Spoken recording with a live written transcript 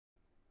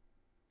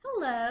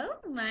Hello,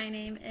 my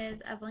name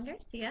is Evelyn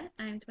Garcia.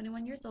 I'm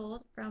 21 years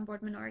old from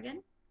Boardman,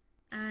 Oregon.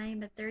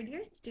 I'm a third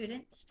year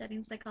student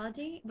studying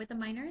psychology with a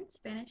minor in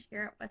Spanish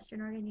here at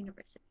Western Oregon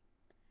University.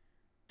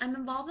 I'm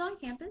involved on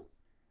campus.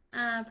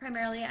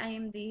 Primarily, I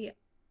am the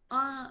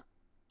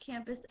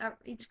campus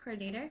outreach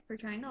coordinator for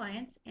Triangle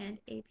Alliance and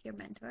a peer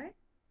mentor.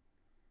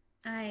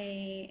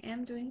 I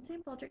am doing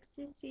St. Baldrick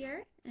this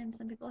year, and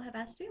some people have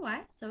asked me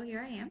why, so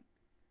here I am.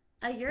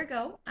 A year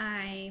ago,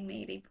 I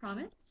made a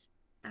promise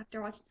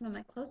after watching some of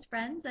my close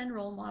friends and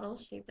role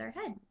models shave their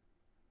heads.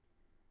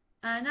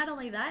 Not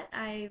only that,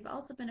 I've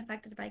also been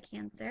affected by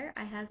cancer.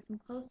 I have some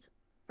close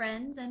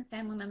friends and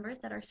family members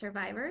that are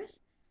survivors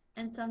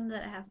and some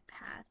that have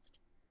passed.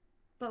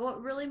 But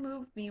what really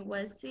moved me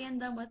was seeing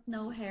them with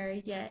no hair,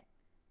 yet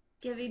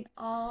giving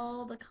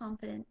all the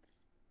confidence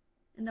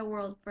in the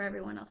world for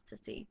everyone else to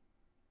see.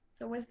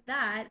 So with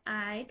that,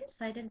 I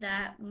decided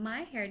that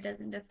my hair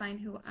doesn't define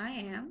who I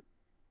am,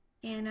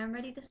 and I'm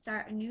ready to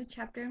start a new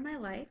chapter in my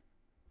life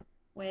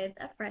with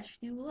a fresh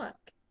new look.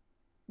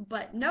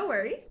 But no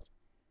worries,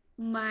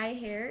 my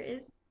hair is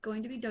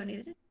going to be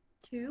donated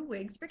to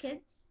Wigs for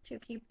Kids to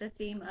keep the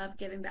theme of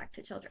giving back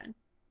to children.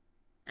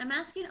 I'm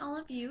asking all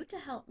of you to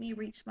help me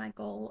reach my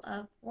goal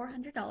of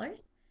 $400.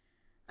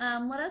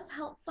 Let us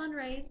help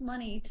fundraise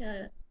money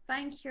to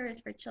find cures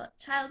for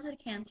childhood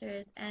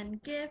cancers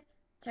and give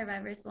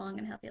survivors long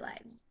and healthy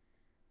lives.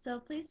 So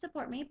please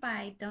support me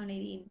by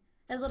donating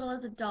as little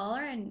as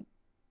 $1 and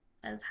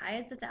as high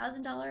as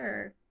 $1,000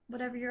 or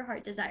whatever your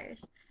heart desires.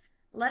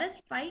 Let us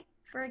fight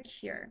for a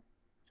cure.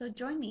 So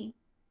join me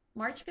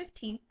March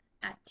 15th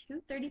at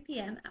 2:30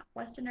 p.m. at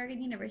Western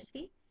Oregon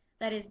University.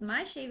 That is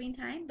my shaving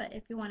time, but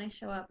if you want to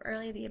show up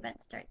early, the event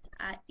starts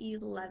at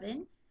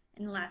 11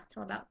 and lasts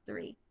till about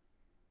 3.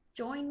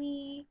 Join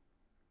me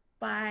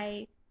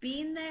by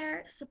being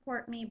there,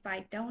 support me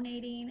by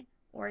donating,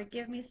 or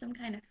give me some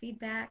kind of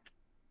feedback,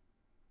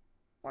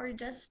 or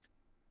just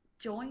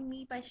join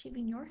me by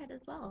shaving your head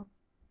as well.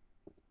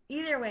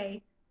 Either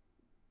way,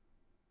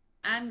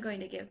 I'm going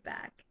to give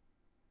back.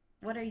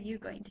 What are you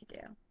going to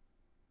do?